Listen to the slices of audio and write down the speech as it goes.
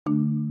I'm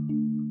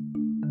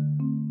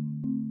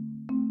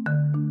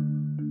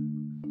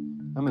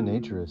a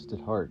naturist at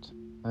heart.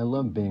 I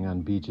love being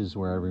on beaches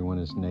where everyone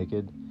is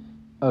naked.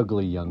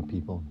 Ugly young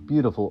people,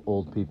 beautiful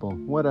old people,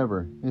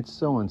 whatever. It's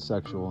so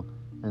unsexual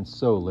and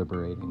so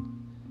liberating.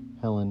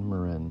 Helen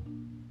Mirren.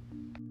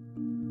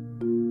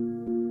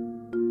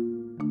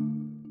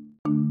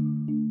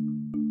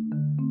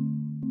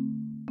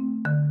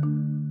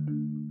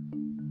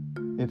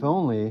 If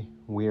only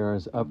we are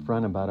as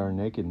upfront about our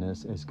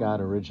nakedness as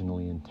God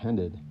originally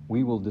intended,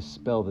 we will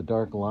dispel the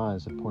dark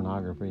lies of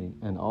pornography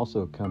and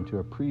also come to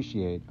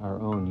appreciate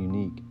our own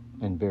unique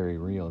and very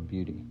real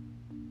beauty.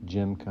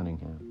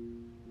 Cunningham.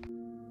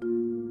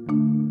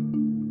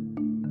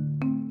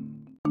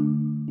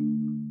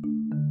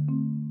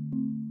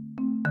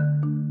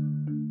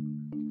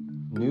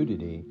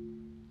 Nudity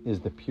is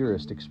the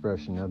purest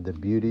expression of the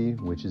beauty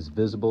which is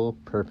visible,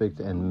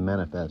 perfect, and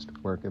manifest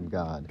work of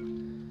God.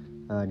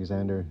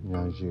 Alexandre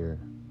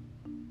Najjar.